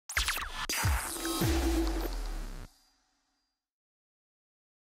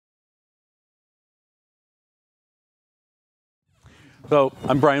So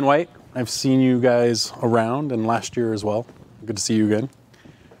I'm Brian White. I've seen you guys around and last year as well. Good to see you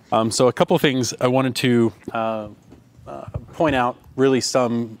again. So a couple of things I wanted to point out, really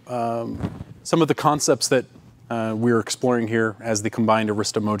some of the concepts that we're exploring here as the combined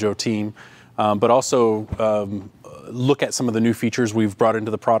Arista Mojo team, but also look at some of the new features we've brought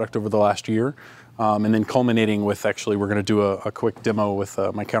into the product over the last year, and then culminating with actually we're going to do a quick demo with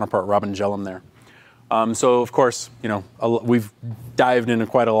my counterpart Robin Jellum there. So of course, you know, we've dived into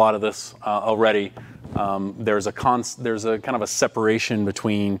quite a lot of this already. There's a kind of a separation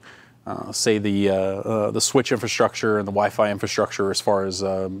between, say, the switch infrastructure and the Wi-Fi infrastructure as far as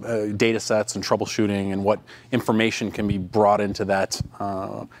data sets and troubleshooting and what information can be brought into that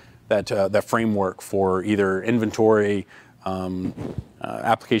that framework for either inventory,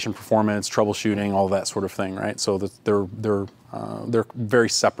 application performance, troubleshooting, all that sort of thing, right? So they're very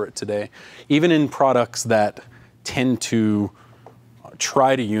separate today. Even in products that tend to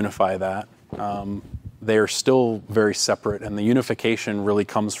try to unify that, they are still very separate, and the unification really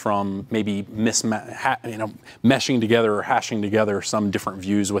comes from maybe meshing together or hashing together some different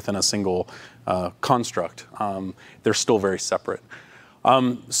views within a single construct. They're still very separate.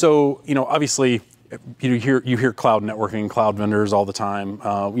 So, you know, obviously, you hear cloud networking, cloud vendors all the time.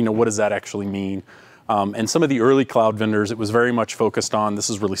 You know, what does that actually mean? And some of the early cloud vendors, it was very much focused on, this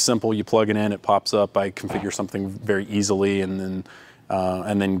is really simple, you plug it in, it pops up, I configure something very easily, and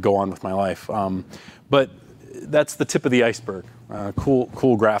then go on with my life. But that's the tip of the iceberg.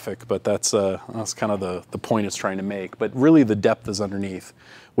 Cool graphic, but that's kind of the point it's trying to make. But really the depth is underneath,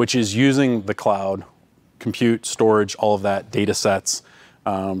 which is using the cloud, compute, storage, all of that, data sets,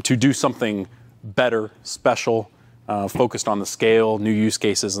 to do something better, special, focused on the scale, new use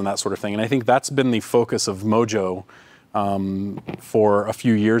cases, and that sort of thing. And I think that's been the focus of Mojo for a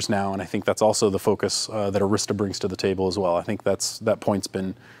few years now, and I think that's also the focus that Arista brings to the table as well. I think that point's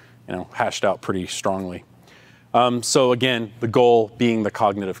been, you know, hashed out pretty strongly. So again, the goal being the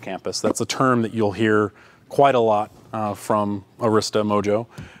Cognitive Campus. That's a term that you'll hear quite a lot from Arista Mojo,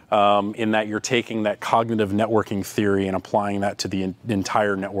 in that you're taking that cognitive networking theory and applying that to the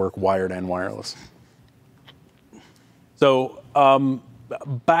entire network, wired and wireless. So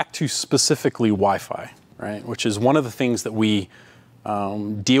back to specifically Wi-Fi, right? Which is one of the things that we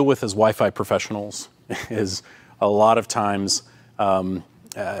deal with as Wi-Fi professionals is a lot of times, you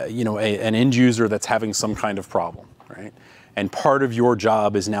know, an end user that's having some kind of problem, right? And part of your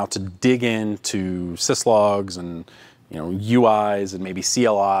job is now to dig into syslogs and, you know, UIs and maybe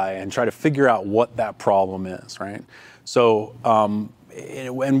CLI and try to figure out what that problem is, right? So,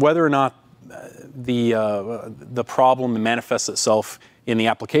 and whether or not the problem manifests itself in the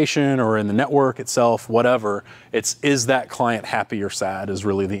application or in the network itself, whatever, is that client happy or sad is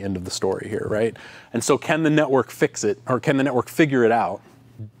really the end of the story here, right? And so can the network fix it, or can the network figure it out,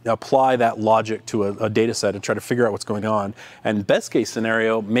 apply that logic to a data set and try to figure out what's going on, and best case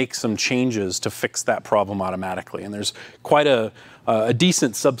scenario, make some changes to fix that problem automatically. And there's quite a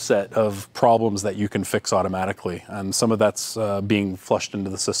decent subset of problems that you can fix automatically, and some of that's being flushed into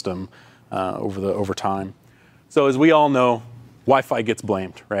the system over time. So as we all know, Wi-Fi gets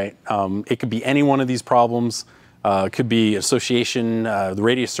blamed, right? It could be any one of these problems. It could be association, the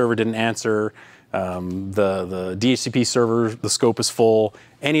radius server didn't answer, the DHCP server, the scope is full.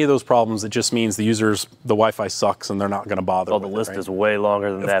 Any of those problems, it just means the Wi-Fi sucks and they're not going to bother. Well, the list is way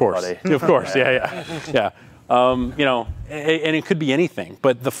longer than that, buddy. Of course, yeah. You know, and it could be anything.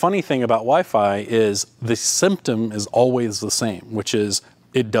 But the funny thing about Wi-Fi is the symptom is always the same, which is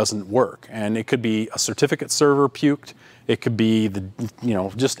it doesn't work. And it could be a certificate server puked. It could be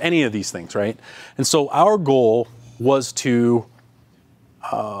just any of these things, right? And so our goal was to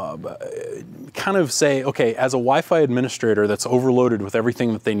kind of say, okay, as a Wi-Fi administrator that's overloaded with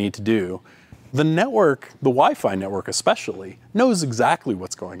everything that they need to do, the network, the Wi-Fi network especially, knows exactly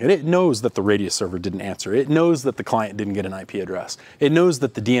what's going on. It knows that the radius server didn't answer. It knows that the client didn't get an IP address. It knows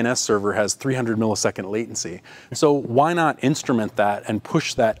that the DNS server has 300 millisecond latency. So why not instrument that and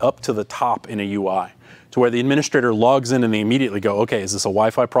push that up to the top in a UI, to where the administrator logs in and they immediately go, okay, is this a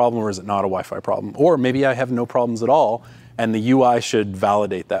Wi-Fi problem or is it not a Wi-Fi problem? Or maybe I have no problems at all, and the UI should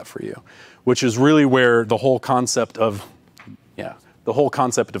validate that for you, which is really where the whole concept of,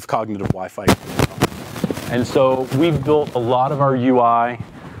 cognitive Wi-Fi comes from. And so we've built a lot of our UI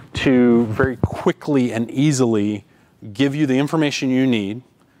to very quickly and easily give you the information you need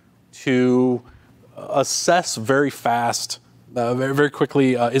to assess very fast, very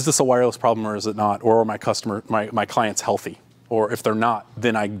quickly, is this a wireless problem or is it not? Or are my client's healthy? Or if they're not,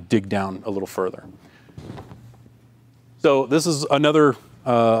 then I dig down a little further. So this is another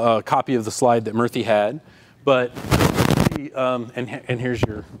copy of the slide that Murthy had, but and here's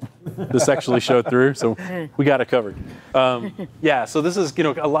your, this actually showed through, so we got it covered. Yeah, so this is,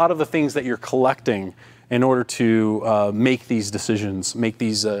 a lot of the things that you're collecting in order to make these decisions, make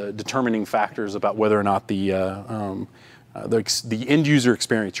these determining factors about whether or not the end user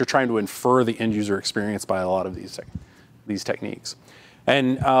experience, you're trying to infer the end user experience by a lot of these techniques.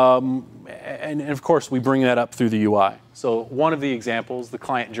 And of course, we bring that up through the UI. So one of the examples, the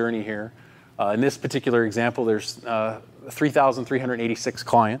client journey here, in this particular example, there's 3,386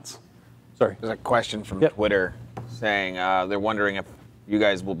 clients. Sorry. There's a question from Twitter saying they're wondering if you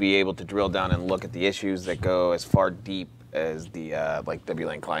guys will be able to drill down and look at the issues that go as far deep as the like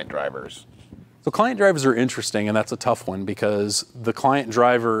WLAN client drivers. So client drivers are interesting, and that's a tough one because the client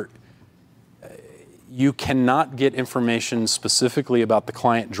driver, you cannot get information specifically about the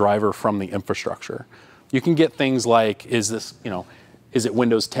client driver from the infrastructure. You can get things like, is this, is it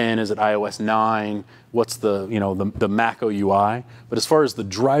Windows 10? Is it iOS 9? What's the, the Mac OUI? But as far as the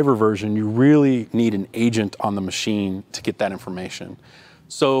driver version, you really need an agent on the machine to get that information.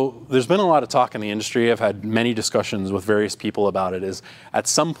 So there's been a lot of talk in the industry. I've had many discussions with various people about it. Is at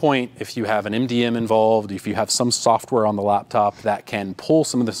some point, if you have an MDM involved, if you have some software on the laptop that can pull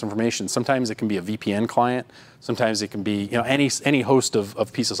some of this information, sometimes it can be a VPN client, sometimes it can be any host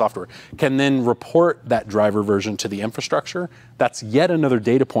of piece of software, can then report that driver version to the infrastructure. That's yet another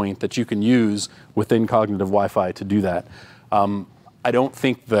data point that you can use within Cognitive WiFi to do that. I don't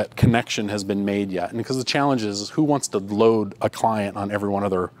think that connection has been made yet, and because the challenge is who wants to load a client on every one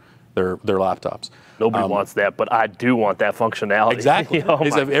of their laptops? Nobody wants that, but I do want that functionality. Exactly.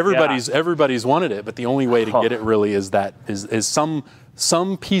 Everybody's wanted it, but the only way to get it really is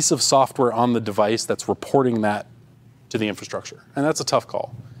some piece of software on the device that's reporting that to the infrastructure, and that's a tough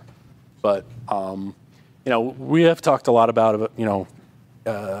call. But we have talked a lot about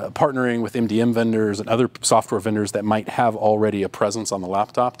partnering with MDM vendors and other software vendors that might have already a presence on the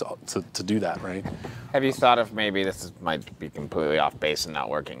laptop to do that, right? Have you thought of maybe might be completely off base and not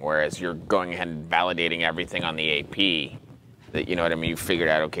working, whereas you're going ahead and validating everything on the AP, that, you know what I mean, you figured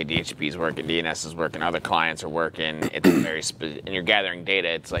out, okay, DHCP is working, DNS is working, other clients are working, it's very and you're gathering data,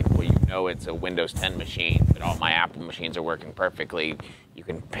 it's like, well, it's a Windows 10 machine, but all my Apple machines are working perfectly. You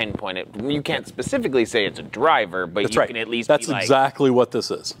can pinpoint it. You can't specifically say it's a driver, but you can at least That's exactly what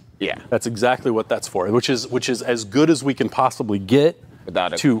this is. Yeah. That's exactly what that's for, which is as good as we can possibly get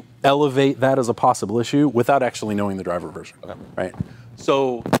to elevate that as a possible issue without actually knowing the driver version, right?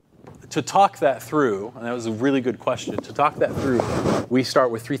 So to talk that through, and that was a really good question, to talk that through, we start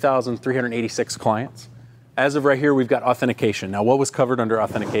with 3,386 clients. As of right here, we've got authentication. Now, what was covered under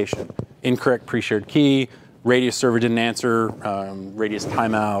authentication? Incorrect pre-shared key, Radius server didn't answer, Radius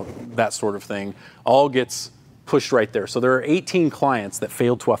timeout, that sort of thing, all gets pushed right there. So there are 18 clients that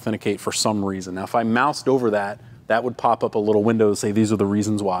failed to authenticate for some reason. Now, if I moused over that would pop up a little window to say these are the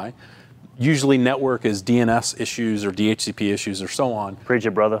reasons why. Usually network is DNS issues or DHCP issues or so on. Preach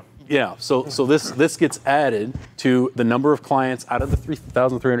it, brother. Yeah, so this gets added to the number of clients out of the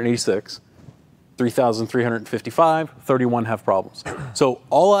 3,386, 3,355, 31 have problems. So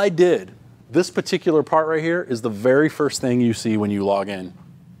all I did, this particular part right here is the very first thing you see when you log in.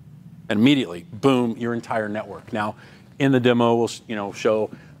 And immediately, boom, your entire network. Now, in the demo, we'll show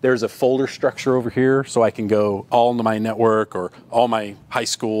there's a folder structure over here, so I can go all into my network or all my high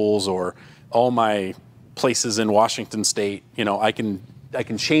schools or all my places in Washington State. I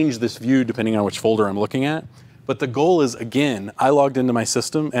can change this view depending on which folder I'm looking at. But the goal is, again, I logged into my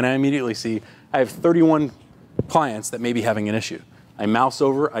system and I immediately see I have 31 clients that may be having an issue. I mouse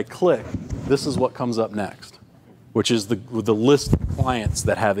over, I click, this is what comes up next, which is the list of clients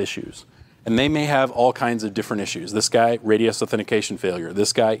that have issues. And they may have all kinds of different issues. This guy, Radius authentication failure.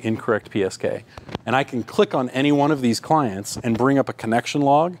 This guy, incorrect PSK. And I can click on any one of these clients and bring up a connection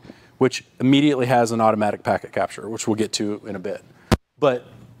log, which immediately has an automatic packet capture, which we'll get to in a bit. But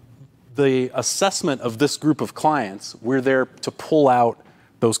the assessment of this group of clients, we're there to pull out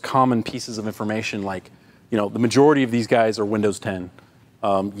those common pieces of information like, the majority of these guys are Windows 10.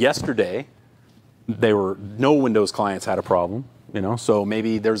 Yesterday, no Windows clients had a problem, so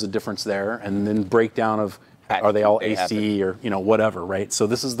maybe there's a difference there, and then breakdown of are they all AC or whatever, right? So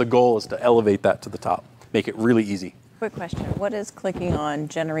this is the goal, is to elevate that to the top, make it really easy. Quick question: what is clicking on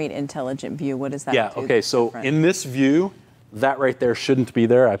Generate Intelligent View? What does that do? Yeah. Okay. So in this view, that right there shouldn't be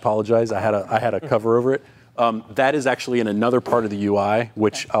there. I apologize. I had a cover over it. That is actually in another part of the UI,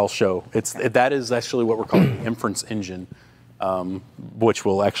 which I'll show. That is actually what we're calling the inference engine, which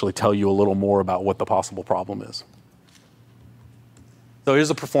will actually tell you a little more about what the possible problem is. So here's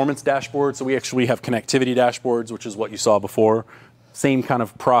a performance dashboard. So we actually have connectivity dashboards, which is what you saw before. Same kind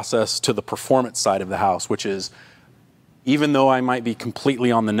of process to the performance side of the house, which is even though I might be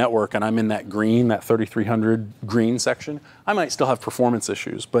completely on the network and I'm in that green, that 3300 green section, I might still have performance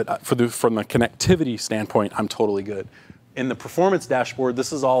issues. But from the connectivity standpoint, I'm totally good. In the performance dashboard,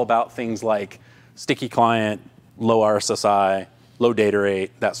 this is all about things like sticky client, low RSSI, low data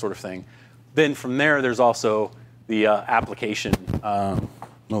rate, that sort of thing. Then from there, there's also the application.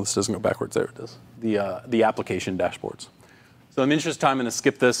 No, this doesn't go backwards. There it is. The application dashboards. So in the interest of time, I'm going to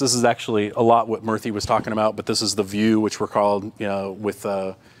skip this. This is actually a lot what Murthy was talking about, but this is the view, which we're called, with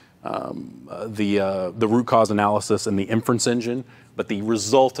the root cause analysis and the inference engine. But the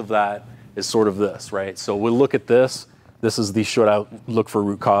result of that is sort of this, right? So we'll look at this. This is the should I look for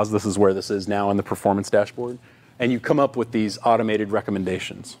root cause. This is where this is now in the performance dashboard. And you come up with these automated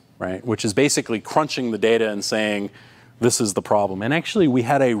recommendations, right? Which is basically crunching the data and saying, this is the problem. And actually, we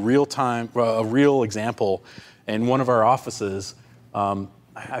had a real example in one of our offices.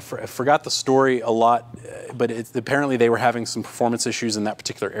 I forgot the story a lot, but apparently they were having some performance issues in that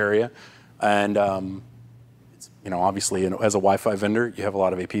particular area. And obviously, as a Wi-Fi vendor, you have a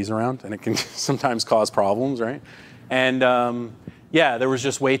lot of APs around, and it can sometimes cause problems, right? And yeah, there was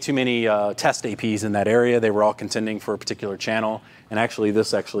just way too many test APs in that area. They were all contending for a particular channel. And actually,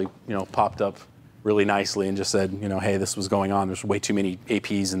 this popped up really nicely and just said, hey, this was going on. There's way too many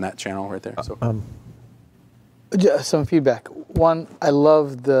APs in that channel right there. So. Some feedback. One, I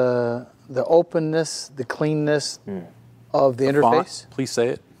love the openness, the cleanness of the interface. Font, please say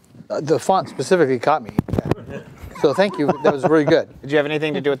it. The font specifically caught me. So thank you. That was really good. Did you have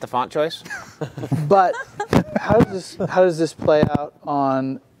anything to do with the font choice? But how does this play out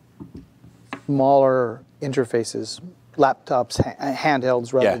on smaller interfaces, laptops,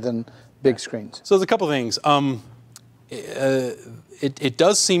 handhelds, rather than big screens? So there's a couple things. It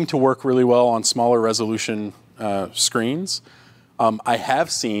does seem to work really well on smaller resolution screens. I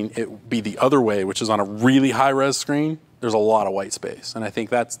have seen it be the other way, which is on a really high-res screen. There's a lot of white space, and I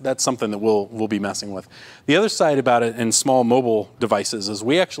think that's something that we'll be messing with. The other side about it in small mobile devices is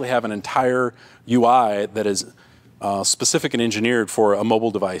we actually have an entire UI that is specific and engineered for a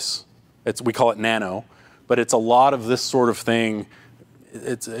mobile device. We call it Nano, but it's a lot of this sort of thing.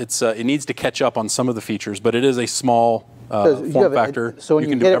 It needs to catch up on some of the features, but it is a small form factor. So when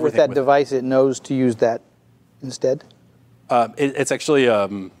you hit it with that device, it knows to use that instead? It's actually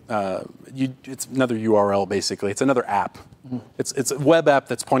it's another URL basically. It's another app. Mm-hmm. It's a web app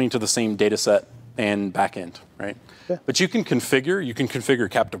that's pointing to the same data set and backend, right? Yeah. But you can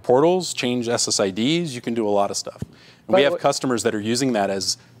configure captive portals, change SSIDs. You can do a lot of stuff. And we have customers that are using that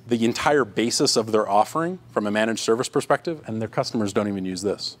as the entire basis of their offering from a managed service perspective, and their customers don't even use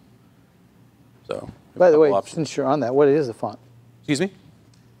this. So. By the way, since you're on that, what is the font? Excuse me?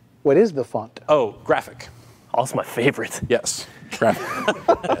 What is the font? Oh, graphic. Oh, it's my favorite. Yes, graphic.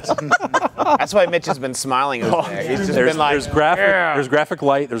 Yes. That's why Mitch has been smiling over there. He's just been like, there's graphic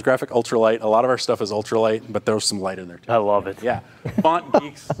light, there's graphic ultralight. A lot of our stuff is ultralight, but there's some light in there too. I love it. Yeah, font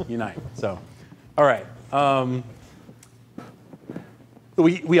geeks unite. So, all right.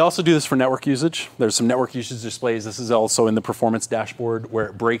 We also do this for network usage. There's some network usage displays. This is also in the performance dashboard where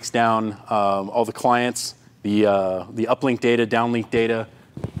it breaks down all the clients, the uplink data, downlink data,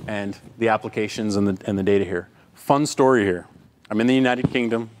 and the applications and the data here. Fun story here. I'm in the United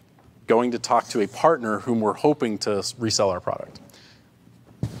Kingdom, going to talk to a partner whom we're hoping to resell our product.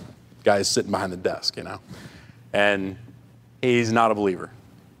 Guy's sitting behind the desk, and he's not a believer.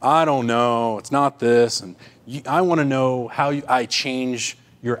 I don't know, it's not this, and I want to know how I change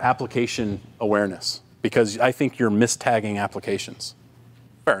your application awareness because I think you're mistagging applications.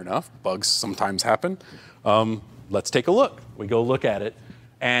 Fair enough, bugs sometimes happen. Let's take a look. We go look at it.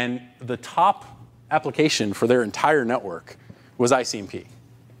 And the top application for their entire network was ICMP.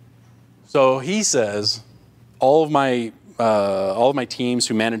 So he says, all of my teams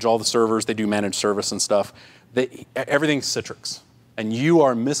who manage all the servers, they do managed service and stuff, everything's Citrix. And you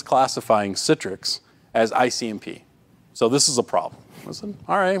are misclassifying Citrix as ICMP. So this is a problem. I said,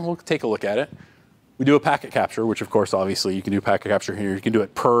 all right, we'll take a look at it. We do a packet capture, which of course, obviously, you can do packet capture here. You can do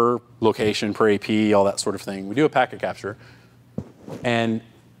it per location, per AP, all that sort of thing. We do a packet capture. And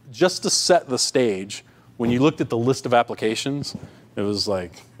just to set the stage, when you looked at the list of applications, it was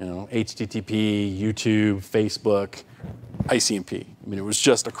like, HTTP, YouTube, Facebook, ICMP. I mean, it was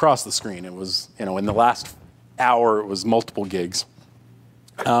just across the screen. It was, in the last hour, it was multiple gigs.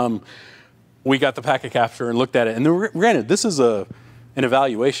 We got the packet capture and looked at it. And then, granted, this is an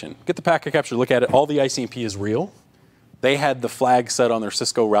evaluation. Get the packet capture, look at it. All the ICMP is real. They had the flag set on their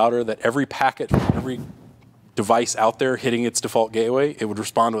Cisco router that every packet from every device out there hitting its default gateway, it would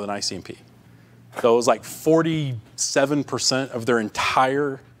respond with an ICMP. So it was like 47% of their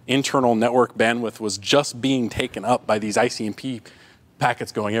entire internal network bandwidth was just being taken up by these ICMP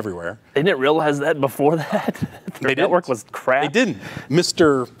packets going everywhere. They didn't realize that before that? Their network was crap? They didn't.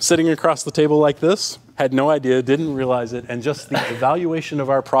 Mr. sitting across the table like this had no idea, didn't realize it, and just the evaluation of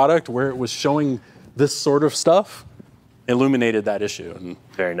our product where it was showing this sort of stuff illuminated that issue. And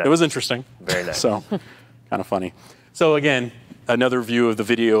very nice. It was interesting. Very nice. So, kind of funny. So again, another view of the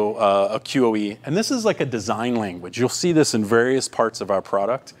video, a QoE, and this is like a design language. You'll see this in various parts of our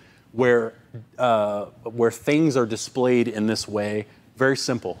product where things are displayed in this way. Very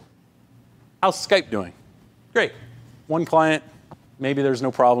simple. How's Skype doing? Great. One client, maybe there's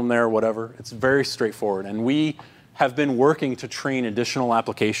no problem there, whatever. It's very straightforward. And we have been working to train additional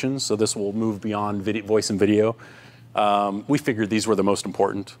applications, so this will move beyond voice and video. We figured these were the most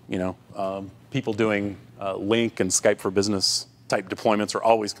important. People doing Link and Skype for Business type deployments are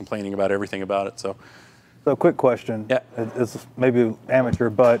always complaining about everything about it. So quick question. Yeah. It's maybe amateur,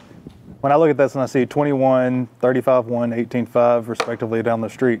 but when I look at this and I see 21, 35.1, 18.5 respectively down the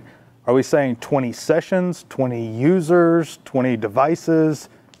street, are we saying 20 sessions, 20 users, 20 devices?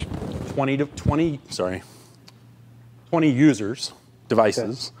 20 users,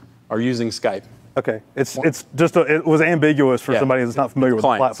 devices, are using Skype. Okay, it's just it was ambiguous for somebody that's not familiar with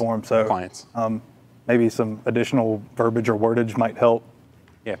the platform. So clients. Maybe some additional verbiage or wordage might help.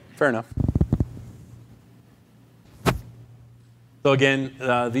 Yeah, fair enough. So again,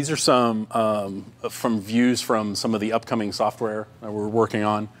 these are some from views from some of the upcoming software that we're working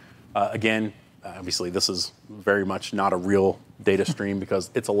on. Again, obviously this is very much not a real data stream because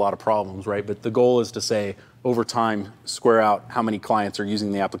it's a lot of problems, right? But the goal is to say, over time, square out how many clients are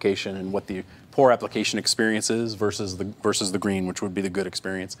using the application and what the poor application experience is versus the green, which would be the good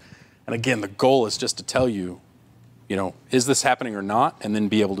experience. And again, the goal is just to tell you, is this happening or not, and then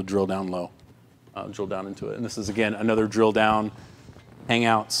be able to drill down low, drill down into it. And this is, again, another drill down.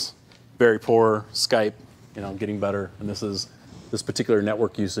 Hangouts, very poor. Skype, getting better. And this is this particular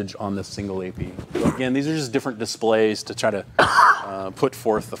network usage on this single AP. So again, these are just different displays to try to put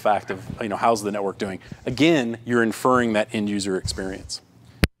forth the fact of, how's the network doing. Again, you're inferring that end user experience.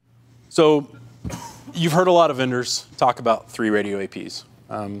 So you've heard a lot of vendors talk about 3 radio APs.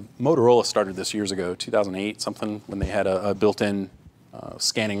 Motorola started this years ago, 2008, something, when they had a built-in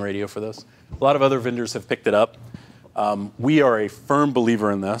scanning radio for this. A lot of other vendors have picked it up. We are a firm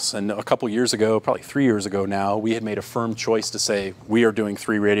believer in this, and a couple years ago, probably 3 years ago now, we had made a firm choice to say we are doing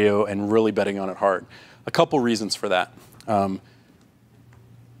 3 radio and really betting on it hard. A couple reasons for that. I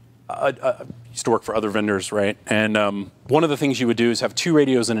used to work for other vendors, right? And one of the things you would do is have 2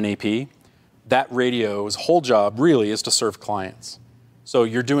 radios in an AP. That radio's whole job really is to serve clients. So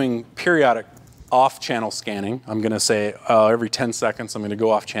you're doing periodic off-channel scanning. I'm going to say every 10 seconds I'm going to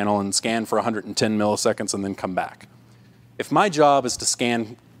go off-channel and scan for 110 milliseconds and then come back. If my job is to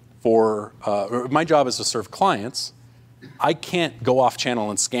scan for, or my job is to serve clients, I can't go off-channel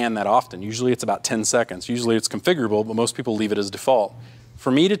and scan that often. Usually it's about 10 seconds. Usually it's configurable, but most people leave it as default.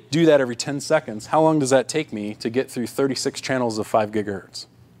 For me to do that every 10 seconds, how long does that take me to get through 36 channels of 5 gigahertz?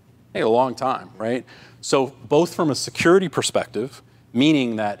 Take a long time, right? So both from a security perspective,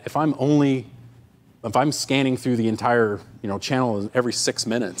 meaning that if I'm scanning through the entire channel every 6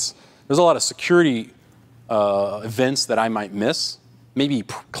 minutes, there's a lot of security events that I might miss. Maybe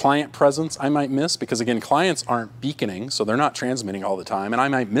client presence I might miss because, again, clients aren't beaconing, so they're not transmitting all the time, and I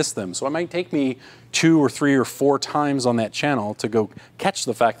might miss them. So it might take me 2 or 3 or 4 times on that channel to go catch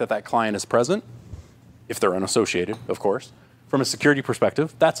the fact that that client is present, if they're unassociated, of course. From a security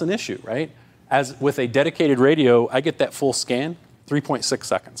perspective, that's an issue, right? As with a dedicated radio, I get that full scan, 3.6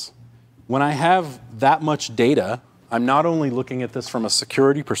 seconds. When I have that much data, I'm not only looking at this from a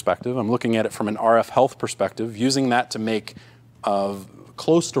security perspective, I'm looking at it from an RF health perspective, using that to make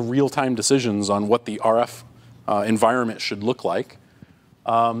close to real-time decisions on what the RF environment should look like.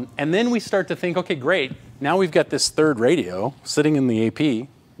 And then we start to think, okay, great, now we've got this 3rd radio sitting in the AP.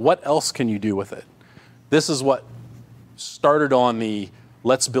 What else can you do with it? This is what started on the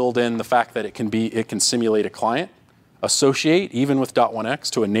let's build in the fact that it can simulate a client, associate even with .1x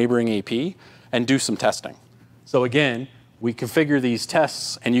to a neighboring AP, and do some testing. So again, we configure these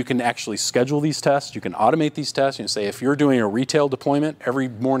tests, and you can actually schedule these tests. You can automate these tests. You can say, if you're doing a retail deployment every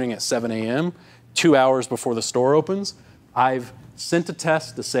morning at 7 a.m., 2 hours before the store opens, I've sent a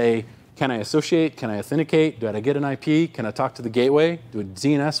test to say, can I associate? Can I authenticate? Do I get an IP? Can I talk to the gateway? Do a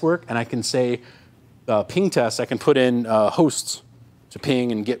DNS work? And I can say, ping tests. I can put in hosts to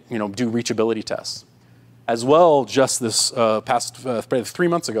ping and get, do reachability tests. As well, just this past 3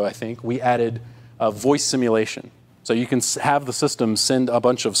 months ago, I think, we added voice simulation. So you can have the system send a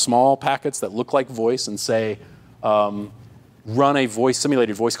bunch of small packets that look like voice and say, run a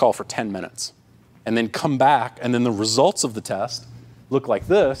simulated voice call for 10 minutes, and then come back, and then the results of the test look like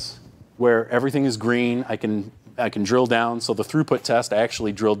this, where everything is green. I can drill down. So the throughput test, I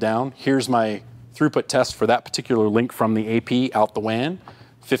actually drilled down. Here's my throughput test for that particular link from the AP out the WAN,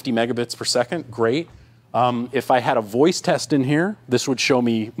 50 megabits per second, great. If I had a voice test in here, this would show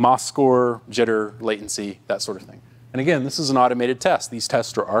me MOS score, jitter, latency, that sort of thing. And again, this is an automated test. These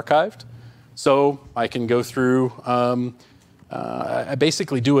tests are archived. So I can go through, I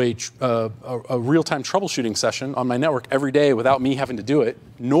basically do a real-time troubleshooting session on my network every day without me having to do it,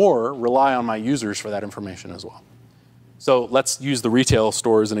 nor rely on my users for that information as well. So let's use the retail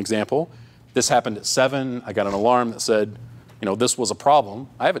store as an example. This happened at 7. I got an alarm that said, this was a problem.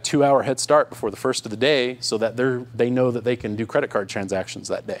 I have a 2-hour head start before the first of the day so that they know that they can do credit card transactions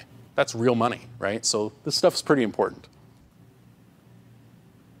that day. That's real money, right? So this stuff's pretty important.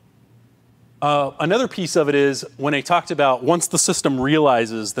 Another piece of it is when I talked about once the system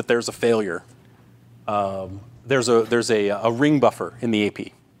realizes that there's a failure, there's a ring buffer in the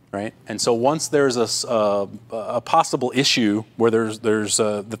AP, right? And so once there's a possible issue where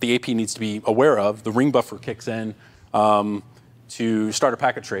that the AP needs to be aware of, the ring buffer kicks in to start a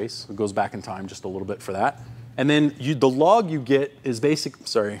packet trace. It goes back in time just a little bit for that. And then the log you get is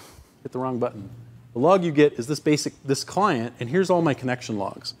sorry, hit the wrong button. The log you get is this client, and here's all my connection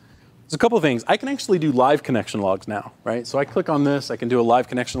logs. There's a couple of things. I can actually do live connection logs now, right? So I click on this, I can do a live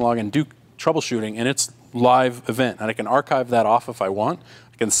connection log and do troubleshooting, and it's live event. And I can archive that off if I want.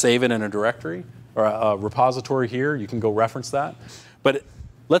 I can save it in a directory or a repository here. You can go reference that. But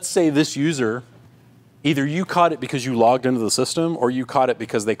let's say this user, either you caught it because you logged into the system or you caught it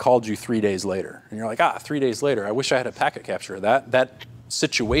because they called you 3 days later. And you're like, 3 days later, I wish I had a packet capture. That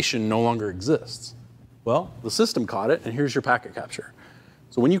situation no longer exists. Well, the system caught it, and here's your packet capture.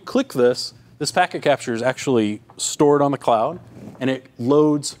 So when you click this packet capture is actually stored on the cloud, and it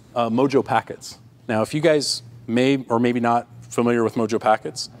loads Mojo packets. Now, if you guys may or maybe not familiar with Mojo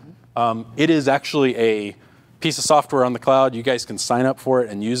packets, it is actually a piece of software on the cloud. You guys can sign up for it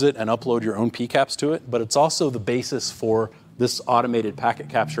and use it and upload your own PCAPs to it, but it's also the basis for this automated packet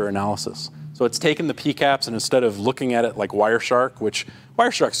capture analysis. So it's taken the PCAPs, and instead of looking at it like Wireshark, which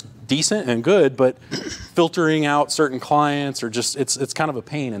Wireshark's decent and good, but filtering out certain clients or just, it's kind of a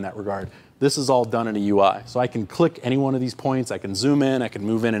pain in that regard. This is all done in a UI. So I can click any one of these points, I can zoom in, I can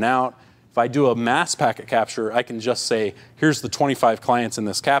move in and out. If I do a mass packet capture, I can just say, here's the 25 clients in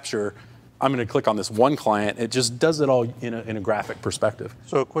this capture. I'm going to click on this one client. It just does it all in a graphic perspective.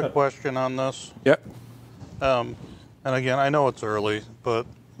 So a quick question on this. Yep. And again, I know it's early, but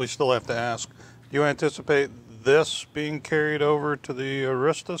we still have to ask. Do you anticipate this being carried over to the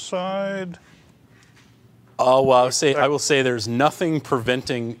Arista side? Oh, well, I will say there's nothing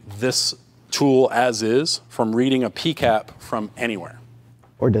preventing this tool as is from reading a PCAP from anywhere.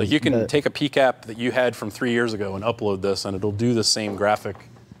 Or does you can take a PCAP that you had from 3 years ago and upload this, and it'll do the same graphic.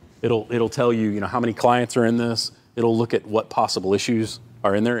 It'll tell you, how many clients are in this. It'll look at what possible issues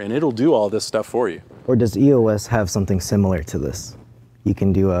are in there, and it'll do all this stuff for you. Or does EOS have something similar to this? You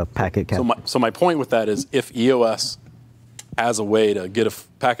can do a packet capture. So my point with that is if EOS has a way to get a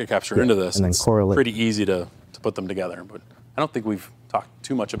packet capture into this, it's pretty easy to put them together. But I don't think we've talked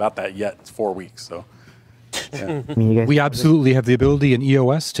too much about that yet. It's 4 weeks, so. Yeah. We absolutely have the ability in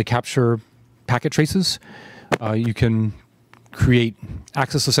EOS to capture packet traces. You can create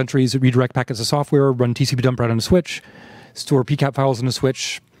accessless entries, redirect packets of software, run TCP dump right on a switch, store PCAP files in a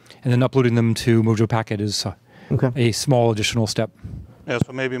switch, and then uploading them to Mojo Packet is a small additional step. Yeah,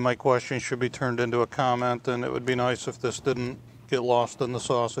 so maybe my question should be turned into a comment, and it would be nice if this didn't get lost in the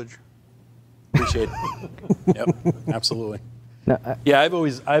sausage. Appreciate it. Yep, absolutely. No, yeah, I've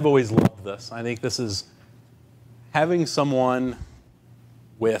always loved this. I think this is having someone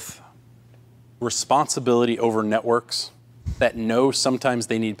with responsibility over networks that know sometimes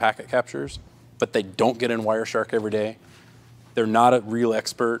they need packet captures, but they don't get in Wireshark every day. They're not a real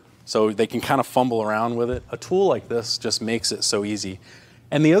expert, so they can kind of fumble around with it. A tool like this just makes it so easy.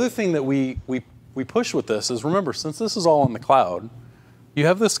 And the other thing that we push with this is, remember, since this is all on the cloud, you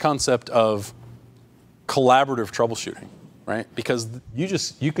have this concept of collaborative troubleshooting, right? Because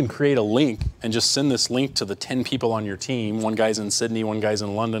you can create a link and just send this link to the 10 people on your team. One guy's in Sydney, one guy's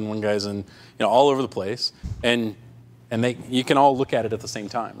in London, one guy's in all over the place, and you can all look at it at the same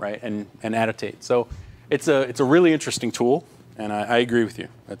time, right? And annotate. So it's a really interesting tool, and I agree with you.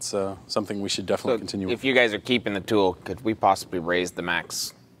 It's something we should definitely continue with. If you guys are keeping the tool, could we possibly raise the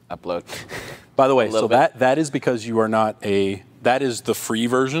max upload? By the way, so that is because you are not that is the free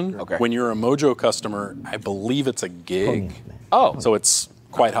version. Okay. When you're a Mojo customer, I believe it's a gig. Oh. So it's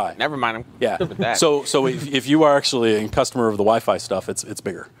quite high. Never mind. I'm Yeah. good with that. So if you are actually a customer of the Wi-Fi stuff, it's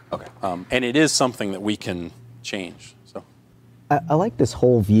bigger. Okay. And it is something that we can change. So I like this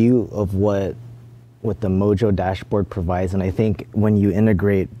whole view of what the Mojo dashboard provides, and I think when you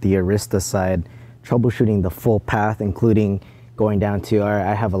integrate the Arista side, troubleshooting the full path, including going down to, all right,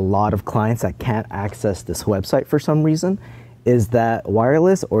 I have a lot of clients that can't access this website for some reason. Is that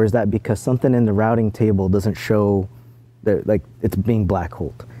wireless, or is that because something in the routing table doesn't show that, like, it's being black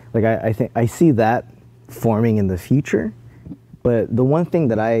holed? Like, I think I see that forming in the future, but the one thing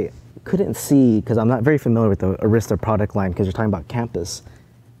that I couldn't see, because I'm not very familiar with the Arista product line, because you're talking about campus,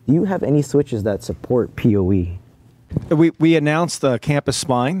 do you have any switches that support PoE? We announced the campus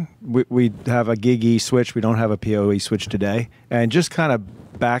spine. We have a GigE switch. We don't have a PoE switch today. And just kind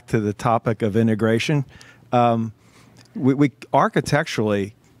of back to the topic of integration, we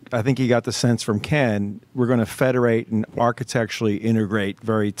architecturally, I think you got the sense from Ken, we're going to federate and architecturally integrate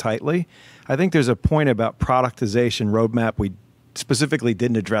very tightly. I think there's a point about productization roadmap we specifically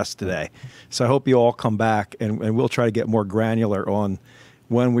didn't address today. So I hope you all come back and we'll try to get more granular on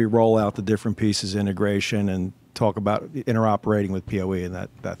when we roll out the different pieces integration and talk about interoperating with PoE and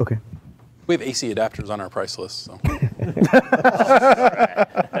that. Okay. we have AC adapters on our price list. So.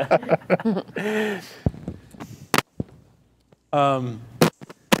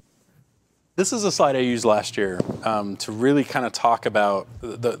 This is a slide I used last year to really kind of talk about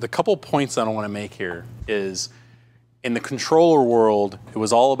the couple points that I want to make here is in the controller world, it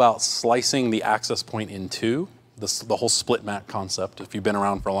was all about slicing the access point in two, the whole split mat concept. If you've been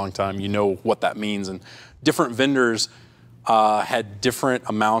around for a long time, you know what that means. And different vendors had different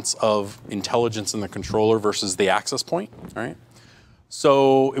amounts of intelligence in the controller versus the access point, right?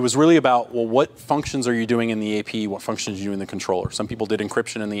 So it was really about, well, what functions are you doing in the AP? What functions are you doing in the controller? Some people did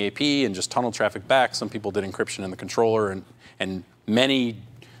encryption in the AP and just tunnel traffic back. Some people did encryption in the controller and many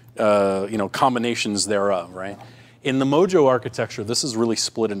combinations thereof, right? In the Mojo architecture, this is really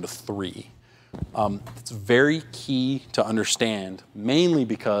split into three. It's very key to understand, mainly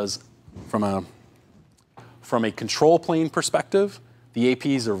because from a control plane perspective, the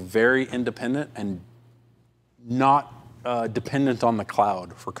APs are very independent and not dependent on the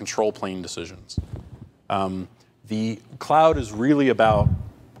cloud for control plane decisions. The cloud is really about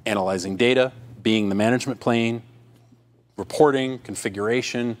analyzing data, being the management plane, reporting,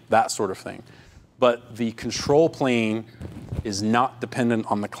 configuration, that sort of thing. But the control plane is not dependent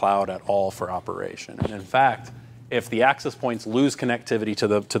on the cloud at all for operation. And in fact, if the access points lose connectivity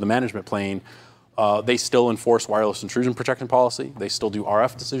to the management plane, they still enforce wireless intrusion protection policy. They still do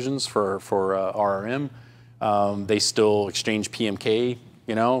RF decisions for RRM. They still exchange PMK,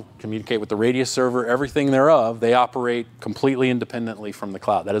 communicate with the radius server, everything thereof. They operate completely independently from the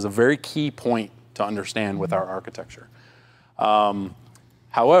cloud. That is a very key point to understand with our architecture.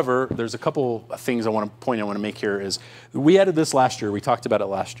 However, there's a couple of things I want to make here is we added this last year. We talked about it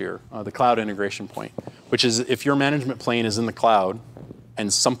last year, the cloud integration point, which is if your management plane is in the cloud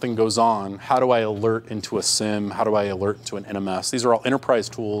and something goes on, how do I alert into a SIM? How do I alert into an NMS? These are all enterprise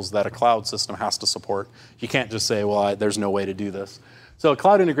tools that a cloud system has to support. You can't just say, well, there's no way to do this. So a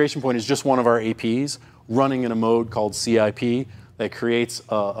cloud integration point is just one of our APs running in a mode called CIP that creates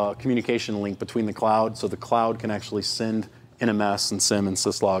a communication link between the cloud so the cloud can actually send NMS and SIM and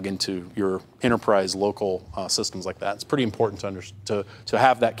syslog into your enterprise local systems like that. It's pretty important to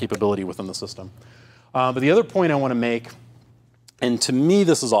have that capability within the system. But the other point I want to make, and to me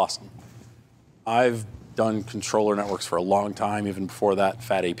this is awesome. I've done controller networks for a long time, even before that,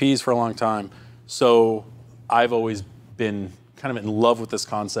 fat APs for a long time. So I've always been kind of in love with this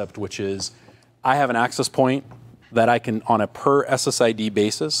concept, which is I have an access point that I can, on a per SSID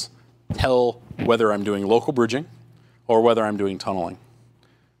basis, tell whether I'm doing local bridging or whether I'm doing tunneling.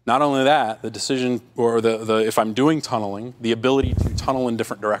 Not only that, the decision, or if I'm doing tunneling, the ability to tunnel in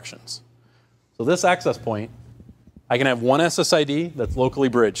different directions. So this access point, I can have one SSID that's locally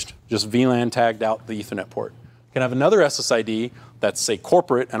bridged, just VLAN tagged out the Ethernet port. I can have another SSID that's, say,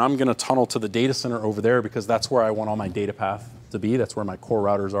 corporate, and I'm going to tunnel to the data center over there because that's where I want all my data path to be. That's where my core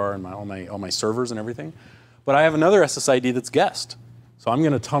routers are and all my servers and everything. But I have another SSID that's guest. So I'm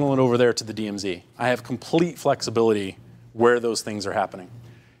going to tunnel it over there to the DMZ. I have complete flexibility where those things are happening.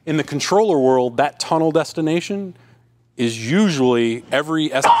 In the controller world, that tunnel destination is usually every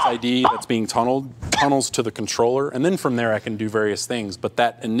SSID that's being tunnels to the controller, and then from there I can do various things. But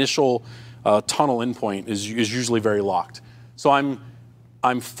that initial tunnel endpoint is usually very locked. So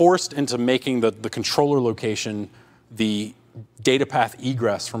I'm forced into making the controller location the data path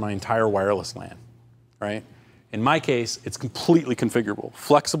egress for my entire wireless LAN, right? In my case, it's completely configurable,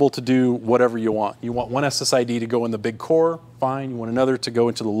 flexible to do whatever you want. You want one SSID to go in the big core, fine. You want another to go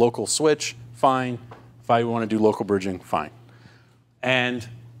into the local switch, fine. If I want to do local bridging, fine. And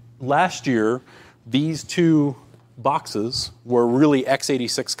last year, these two boxes were really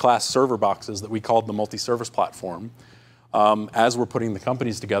x86 class server boxes that we called the multi-service platform. As we're putting the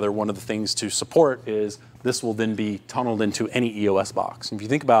companies together, one of the things to support is this will then be tunneled into any EOS box. If you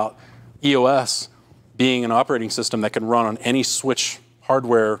think about EOS being an operating system that can run on any switch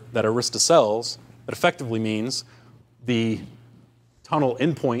hardware that Arista sells, that effectively means the tunnel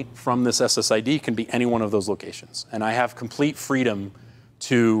endpoint from this SSID can be any one of those locations. And I have complete freedom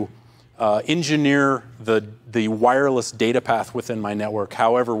to engineer the wireless data path within my network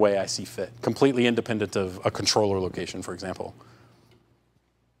however way I see fit, completely independent of a controller location, for example.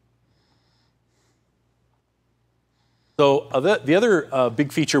 So the other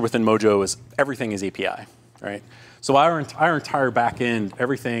big feature within Mojo is everything is API, right? So our entire back end,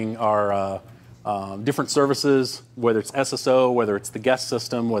 everything are different services, whether it's SSO, whether it's the guest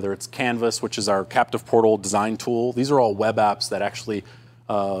system, whether it's Canvas, which is our captive portal design tool. These are all web apps that actually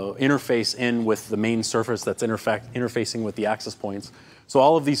interface in with the main surface that's interfacing with the access points. So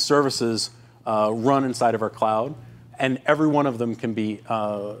all of these services run inside of our cloud, and every one of them can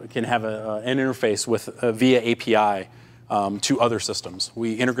have an interface with via API to other systems.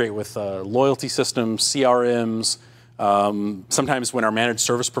 We integrate with loyalty systems, CRMs. Sometimes when our managed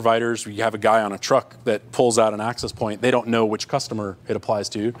service providers, we have a guy on a truck that pulls out an access point, they don't know which customer it applies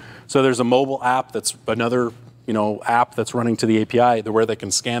to. So there's a mobile app that's another app that's running to the API where they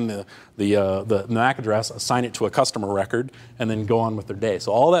can scan the MAC address, assign it to a customer record, and then go on with their day.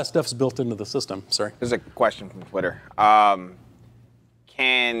 So all that stuff's built into the system. Sorry. There's a question from Twitter.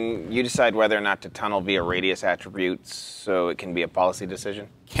 Can you decide whether or not to tunnel via radius attributes so it can be a policy decision?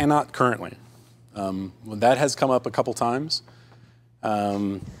 Cannot currently. That has come up a couple times.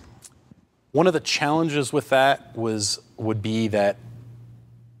 One of the challenges with that would be that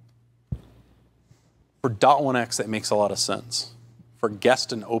for .1x, that makes a lot of sense. For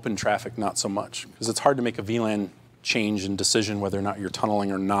guest and open traffic, not so much, because it's hard to make a VLAN change and decision whether or not you're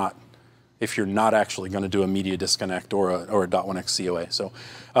tunneling or not if you're not actually going to do a media disconnect or a .1x COA. So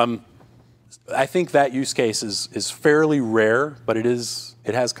I think that use case is fairly rare, but it has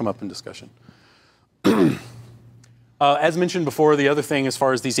come up in discussion. As mentioned before, the other thing as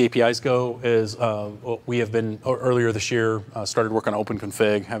far as these APIs go is we have been, earlier this year, started work on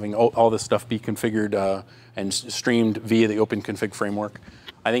OpenConfig, having all this stuff be configured and streamed via the OpenConfig framework.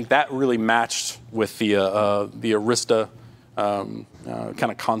 I think that really matched with the Arista kind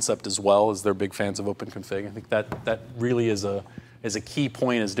of concept as well, as they're big fans of OpenConfig. I think that really is a key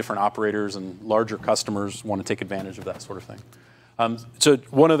point as different operators and larger customers want to take advantage of that sort of thing. So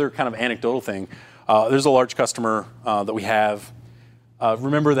one other kind of anecdotal thing. There's a large customer that we have.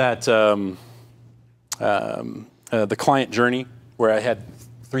 Remember that the client journey where I had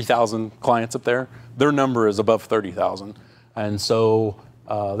 3,000 clients up there? Their number is above 30,000. And so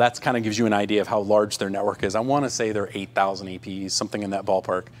that kind of gives you an idea of how large their network is. I want to say they're 8,000 APs, something in that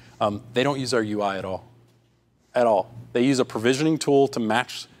ballpark. They don't use our UI at all. At all. They use a provisioning tool to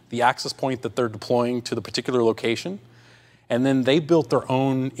match the access point that they're deploying to the particular location. And then they built their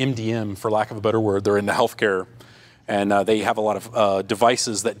own MDM, for lack of a better word. They're in the healthcare, and they have a lot of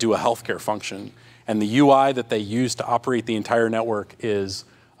devices that do a healthcare function. And the UI that they use to operate the entire network is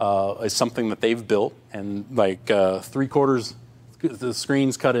something that they've built. And like 3/4, the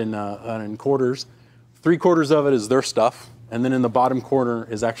screen's cut in quarters. 3/4 of it is their stuff. And then in the bottom corner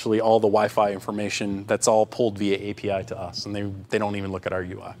is actually all the Wi-Fi information that's all pulled via API to us. And they don't even look at our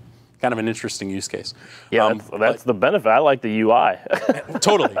UI. Kind of an interesting use case. Yeah, that's the benefit. I like the UI.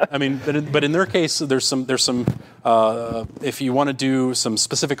 Totally. I mean, but in their case, there's some. If you want to do some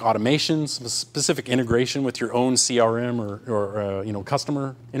specific automations, some specific integration with your own CRM or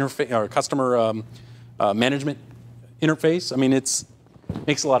customer interface or customer management interface. I mean,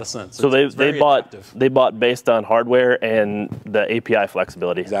 makes a lot of sense. So they bought based on hardware and the API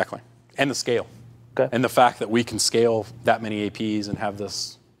flexibility. Exactly, and the scale, okay, and the fact that we can scale that many APs and have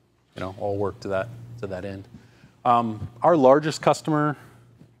this. All work to that end. Our largest customer,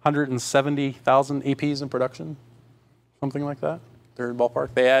 170,000 APs in production, something like that. They're in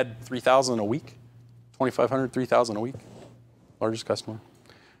ballpark. They add 3,000 a week, 2,500, 3,000 a week. Largest customer,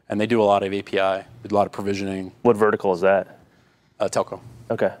 and they do a lot of API, a lot of provisioning. What vertical is that? Telco.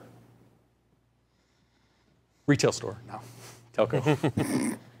 Okay. Retail store. No,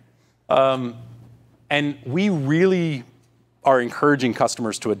 telco. And we really are encouraging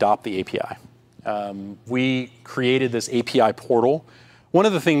customers to adopt the API. We created this API portal one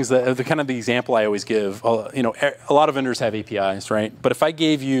of the things that, the kind of the example I always give, you know, a lot of vendors have APIs, right? But if I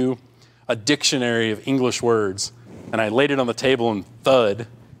gave you a dictionary of English words and I laid it on the table and thud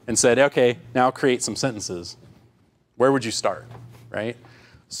and said, okay, now create some sentences, where would you start, right?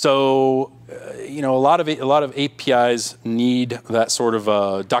 So, you know, a lot of APIs need that sort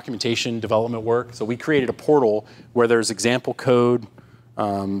of documentation development work. So we created a portal where there's example code,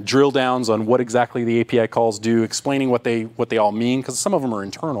 drill downs on what exactly the API calls do, explaining what they all mean, because some of them are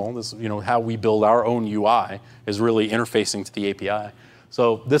internal. This, you know, how we build our own UI is really interfacing to the API.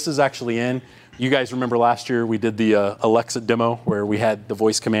 So this is actually in. You guys remember last year we did the Alexa demo where we had the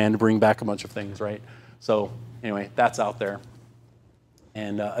voice command to bring back a bunch of things, right? So anyway, that's out there.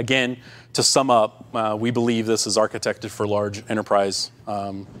 And again, to sum up, we believe this is architected for large enterprise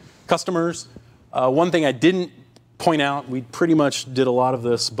customers. One thing I didn't point out, we pretty much did a lot of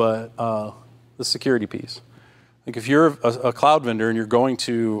this, but the security piece. Like if you're a cloud vendor and you're going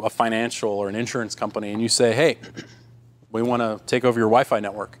to a financial or an insurance company and you say, hey, we want to take over your Wi-Fi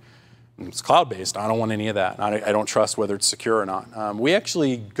network. It's cloud-based. I don't want any of that. I don't trust whether it's secure or not. We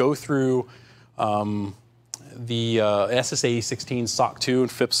actually go through the SSAE 16 SOC 2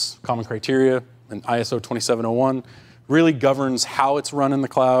 and FIPS common criteria and ISO 2701 really governs how it's run in the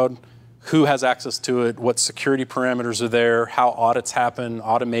cloud, who has access to it, what security parameters are there, how audits happen,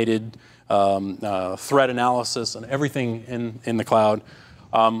 automated threat analysis, and everything in the cloud.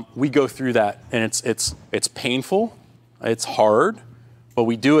 We go through that, and it's painful, it's hard, but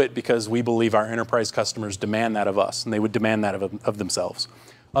we do it because we believe our enterprise customers demand that of us, and they would demand that of themselves.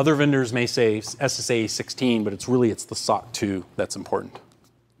 Other vendors may say SSAE 16, but it's the SOC 2 that's important.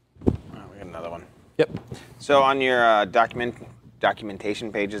 Oh, we got another one. Yep. So on your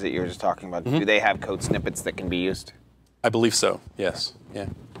documentation pages that you were just talking about, do they have code snippets that can be used? I believe so, yes. Yeah.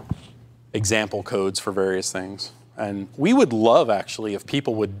 Example codes for various things. And we would love, actually, if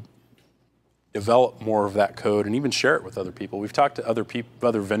people would develop more of that code and even share it with other people. We've talked to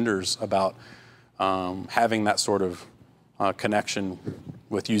other vendors about having that sort of connection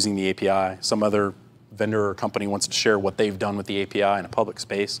with using the API. Some other vendor or company wants to share what they've done with the API in a public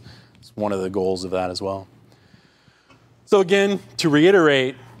space. It's one of the goals of that as well. So again, to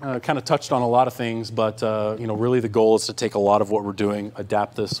reiterate, kind of touched on a lot of things, but you know, really the goal is to take a lot of what we're doing,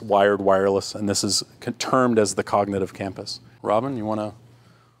 adapt this wired, wireless, and this is termed as the Cognitive Campus. Robin, you want to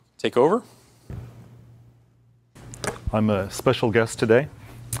take over? I'm a special guest today.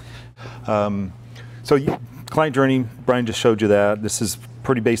 Client journey, Brian just showed you that. This is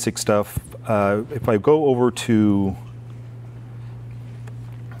pretty basic stuff. If I go over to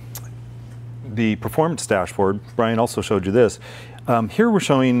the performance dashboard, Brian also showed you this. Here we're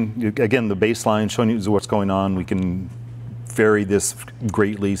showing, again, the baseline, showing you what's going on. We can vary this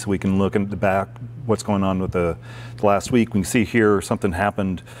greatly so we can look at the back, what's going on with the last week. We can see here something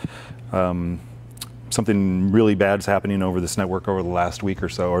happened. Something really bad is happening over this network over the last week or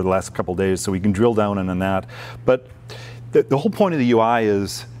so, or the last couple days, so we can drill down on that. But the whole point of the UI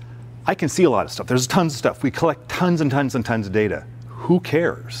is I can see a lot of stuff. There's tons of stuff. We collect tons and tons and tons of data. Who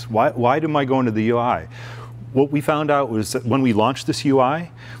cares? Why am I going to the UI? What we found out was that when we launched this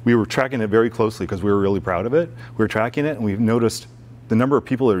UI, we were tracking it very closely because we were really proud of it. We were tracking it, and we've noticed the number of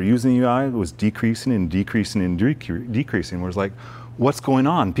people that are using the UI was decreasing and decreasing and decreasing. We're like, what's going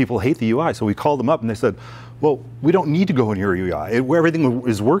on? People hate the UI. So we called them up and they said, well, we don't need to go in your UI. Everything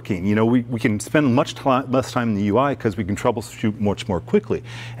is working. You know, we can spend much less time in the UI because we can troubleshoot much more quickly.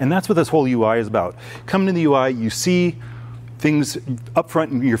 And that's what this whole UI is about. Coming to the UI, you see things up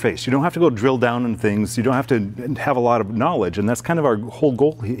front in your face. You don't have to go drill down on things. You don't have to have a lot of knowledge. And that's kind of our whole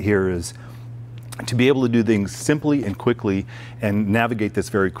goal here is to be able to do things simply and quickly and navigate this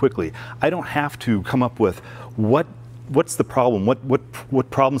very quickly. I don't have to come up with what's the problem? What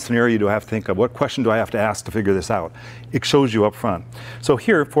problem scenario do I have to think of? What question do I have to ask to figure this out? It shows you up front. So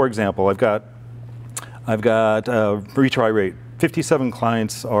here, for example, I've got retry rate. 57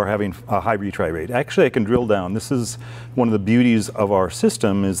 clients are having a high retry rate. Actually, I can drill down. This is one of the beauties of our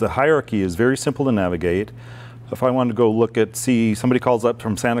system is the hierarchy is very simple to navigate. If I wanted to go look at, see, somebody calls up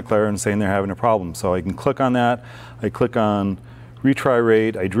from Santa Clara and saying they're having a problem. So I can click on that. I click on retry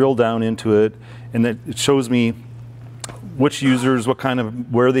rate. I drill down into it, and it shows me which users,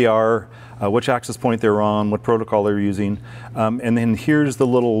 where they are, which access point they're on, what protocol they're using. And then here's the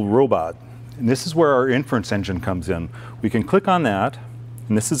little robot. And this is where our inference engine comes in. We can click on that,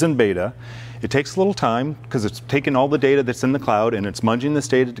 and this is in beta. It takes a little time because it's taking all the data that's in the cloud and it's munging this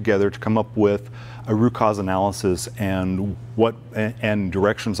data together to come up with a root cause analysis and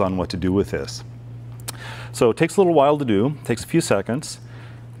directions on what to do with this. So it takes a little while to do, it takes a few seconds.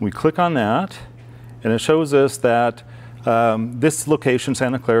 We click on that, and it shows us that This location,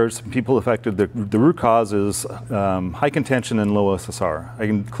 Santa Clara, some people affected. The root cause is high contention and low SSR. I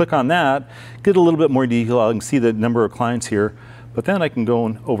can click on that, get a little bit more detail. I can see the number of clients here, but then I can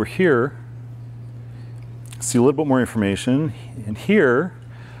go over here, see a little bit more information, and here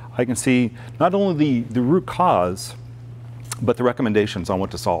I can see not only the root cause, but the recommendations on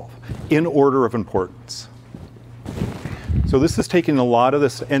what to solve in order of importance. So this is taking a lot of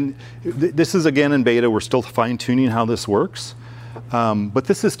this, and this is again in beta, we're still fine-tuning how this works, but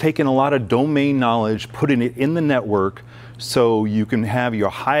this is taking a lot of domain knowledge, putting it in the network so you can have your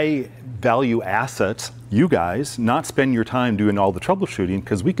high value assets, you guys, not spend your time doing all the troubleshooting,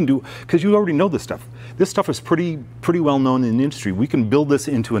 because you already know this stuff. This stuff is pretty well known in the industry. We can build this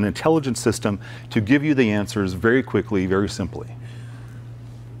into an intelligent system to give you the answers very quickly, very simply.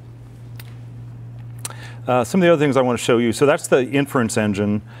 Some of the other things I want to show you, so that's the inference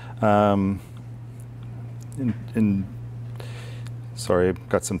engine. Sorry, I've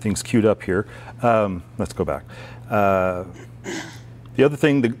got some things queued up here. Let's go back. The other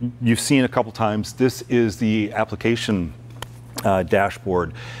thing that you've seen a couple times, this is the application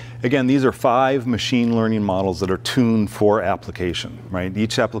dashboard. Again, these are 5 machine learning models that are tuned for application, right?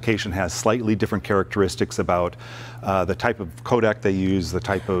 Each application has slightly different characteristics about the type of codec they use, the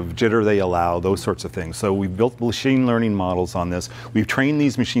type of jitter they allow, those sorts of things. So we've built machine learning models on this. We've trained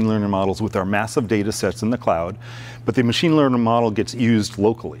these machine learning models with our massive data sets in the cloud, but the machine learning model gets used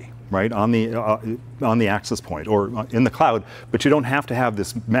locally, right, on the access point or in the cloud, but you don't have to have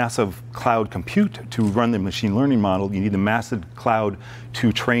this massive cloud compute to run the machine learning model. You need the massive cloud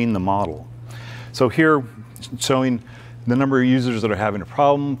to train the model. So here, showing the number of users that are having a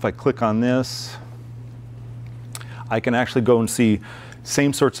problem. If I click on this, I can actually go and see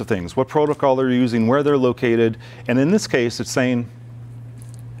same sorts of things, what protocol they're using, where they're located, and in this case, it's saying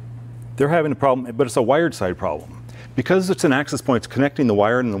they're having a problem, but it's a wired side problem. Because it's an access point, it's connecting the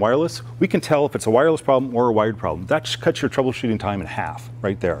wired and the wireless, we can tell if it's a wireless problem or a wired problem. That cuts your troubleshooting time in half,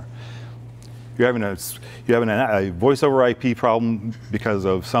 right there. You're having a voice over IP problem because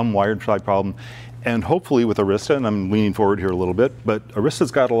of some wired side problem, and hopefully with Arista, and I'm leaning forward here a little bit, but Arista's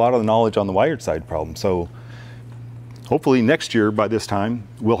got a lot of the knowledge on the wired side problem, so hopefully next year by this time,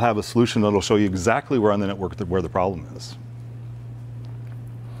 we'll have a solution that'll show you exactly where on the network where the problem is.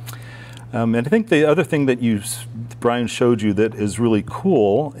 And I think the other thing that Brian showed you that is really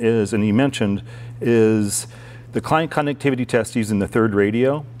cool is, and he mentioned, is the client connectivity test using the third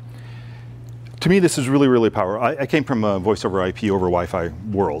radio. To me, this is really, really powerful. I came from a voice over IP over Wi-Fi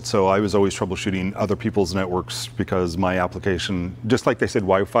world, so I was always troubleshooting other people's networks because my application, just like they said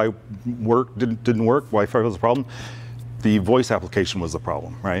Wi-Fi didn't work, Wi-Fi was a problem, the voice application was the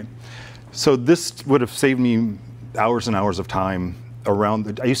problem, right? So this would have saved me hours and hours of time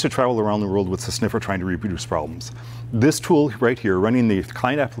I used to travel around the world with the sniffer trying to reproduce problems. This tool right here, running the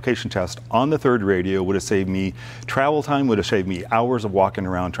client application test on the third radio, would have saved me travel time, would have saved me hours of walking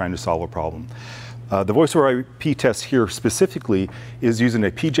around trying to solve a problem. The voice over IP test here specifically is using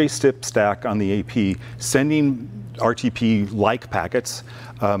a PJ STIP stack on the AP, sending RTP-like packets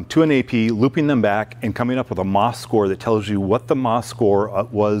to an AP, looping them back, and coming up with a MOS score that tells you what the MOS score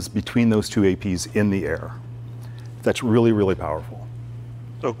was between those two APs in the air. That's really, really powerful.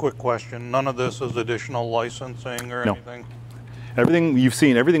 So quick question, none of this is additional licensing or anything? Everything you've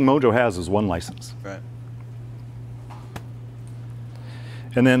seen, everything Mojo has is one license. Right.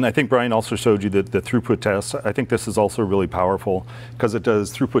 And then I think Brian also showed you the throughput test. I think this is also really powerful because it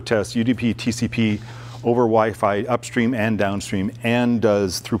does throughput tests, UDP, TCP, over Wi-Fi, upstream and downstream, and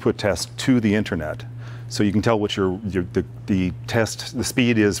does throughput tests to the internet. So you can tell what the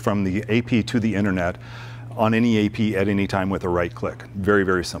speed is from the AP to the internet on any AP at any time with a right click. Very,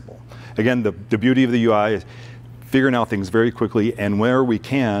 very simple. Again, the beauty of the UI is figuring out things very quickly, and where we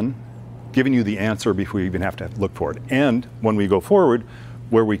can, giving you the answer before you even have to look for it. And when we go forward,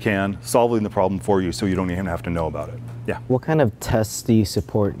 where we can, solving the problem for you so you don't even have to know about it. Yeah. What kind of tests do you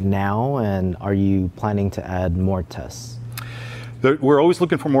support now, and are you planning to add more tests? We're always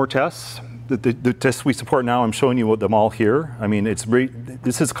looking for more tests. The tests we support now, I'm showing you them all here. I mean,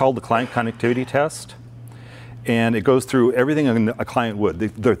 this is called the client connectivity test. And it goes through everything a client would.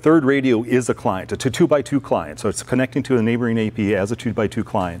 The third radio is a client. It's a 2x2 client, so it's connecting to a neighboring AP as a 2x2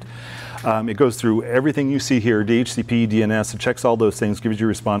 client. It goes through everything you see here, DHCP, DNS, it checks all those things, gives you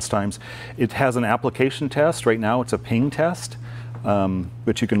response times. It has an application test. Right now it's a ping test,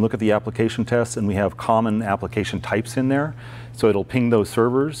 but you can look at the application test, and we have common application types in there. So it'll ping those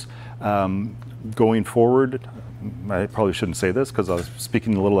servers. Going forward, I probably shouldn't say this because I was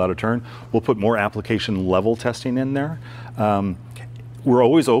speaking a little out of turn. We'll put more application level testing in there. We're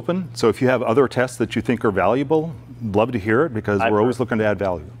always open, so if you have other tests that you think are valuable, love to hear it because we're always looking to add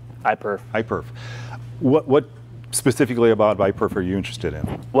value. iPerf. iPerf. What specifically about iPerf are you interested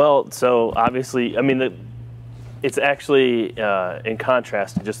in? Well, so obviously, I mean, it's actually in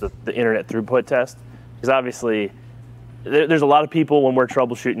contrast to just the internet throughput test, because obviously there's a lot of people when we're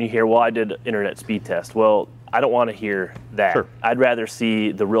troubleshooting, you hear, well, I did internet speed test. Well, I don't want to hear that. Sure. I'd rather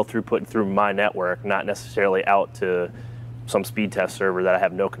see the real throughput through my network, not necessarily out to some speed test server that I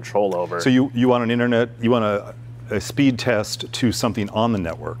have no control over. So you want a speed test to something on the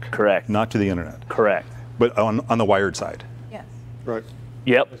network. Correct. Not to the internet. Correct. But on the wired side. Yes. Right.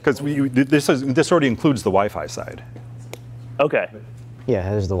 Yep. Because this already includes the Wi-Fi side. Okay.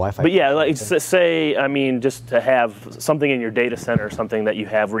 Yeah, there's the Wi-Fi. But yeah, like say, I mean, just to have something in your data center, something that you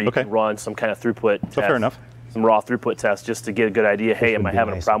have where you can run some kind of throughput test, fair enough. Some raw throughput tests, just to get a good idea. Hey, am I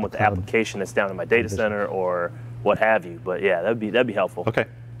having nice a problem with the application that's down in my data center or what have you? But yeah, that'd be helpful. Okay.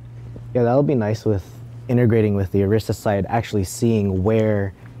 Yeah, that'll be nice with integrating with the Arista side, actually seeing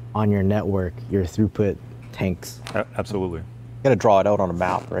where on your network your throughput tanks. Absolutely. You got to draw it out on a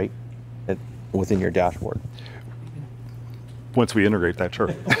map, right? Within your dashboard. Once we integrate that,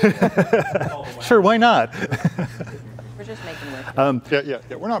 sure. Sure, why not? We're just making wishes. Yeah.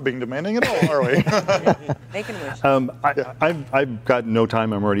 We're not being demanding at all, are we? Making wishes. I've got no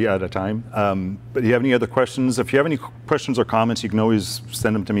time. I'm already out of time. But do you have any other questions? If you have any questions or comments, you can always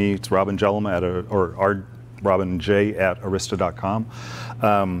send them to me. It's Robin Jellum or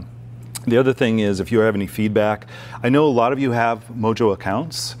robinj@arista.com. The other thing is, if you have any feedback, I know a lot of you have Mojo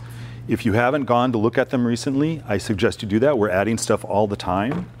accounts. If you haven't gone to look at them recently, I suggest you do that. We're adding stuff all the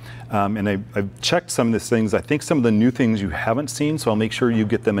time. And I've checked some of these things. I think some of the new things you haven't seen, so I'll make sure you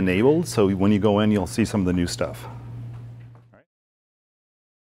get them enabled. So when you go in, you'll see some of the new stuff.